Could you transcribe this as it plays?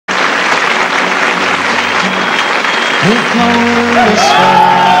who flower is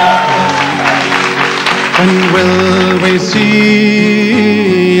when will we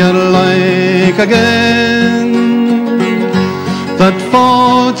see your like again, that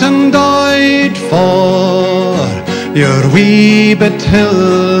fought and died for your wee bit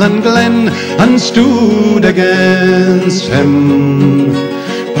hill and glen, and stood against him,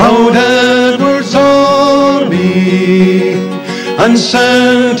 proud Edward's army, and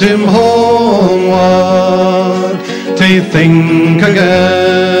sent him homeward to think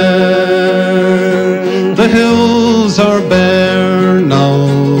again. The hills are bare now,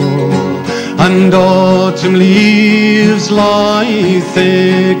 and autumn leaves lie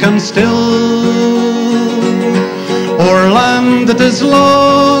thick and still, o'er land that is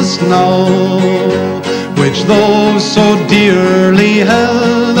lost now, which those so dearly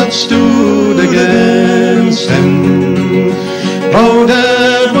held that stood against him, proud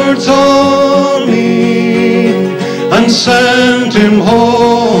Edward's army, and sent him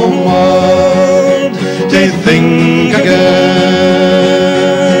homeward to think again.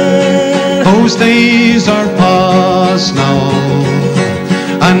 Those days are past now,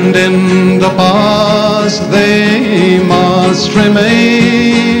 and in the past they must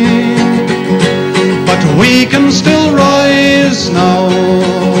remain, but we can still rise now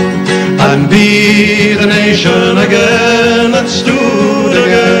and be the nation again that stood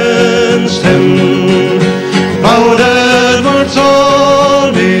against him, proud Edward's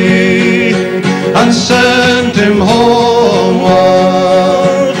army, and sent him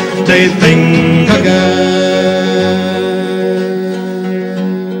homeward to think again.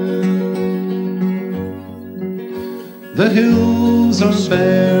 The hills are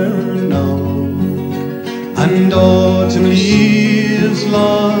bare now, and autumn leaves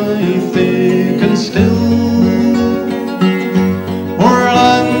lie thick and still, o'er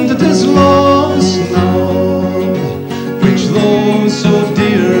land that is lost now, which those so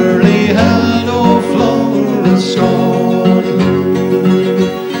dearly held, O Florence Scotland.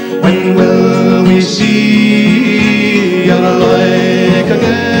 When will we see your like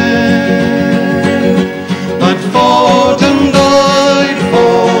again, that fought and died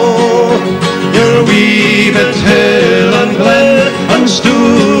for your wee bit hill and glen, and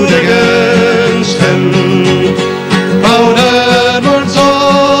stood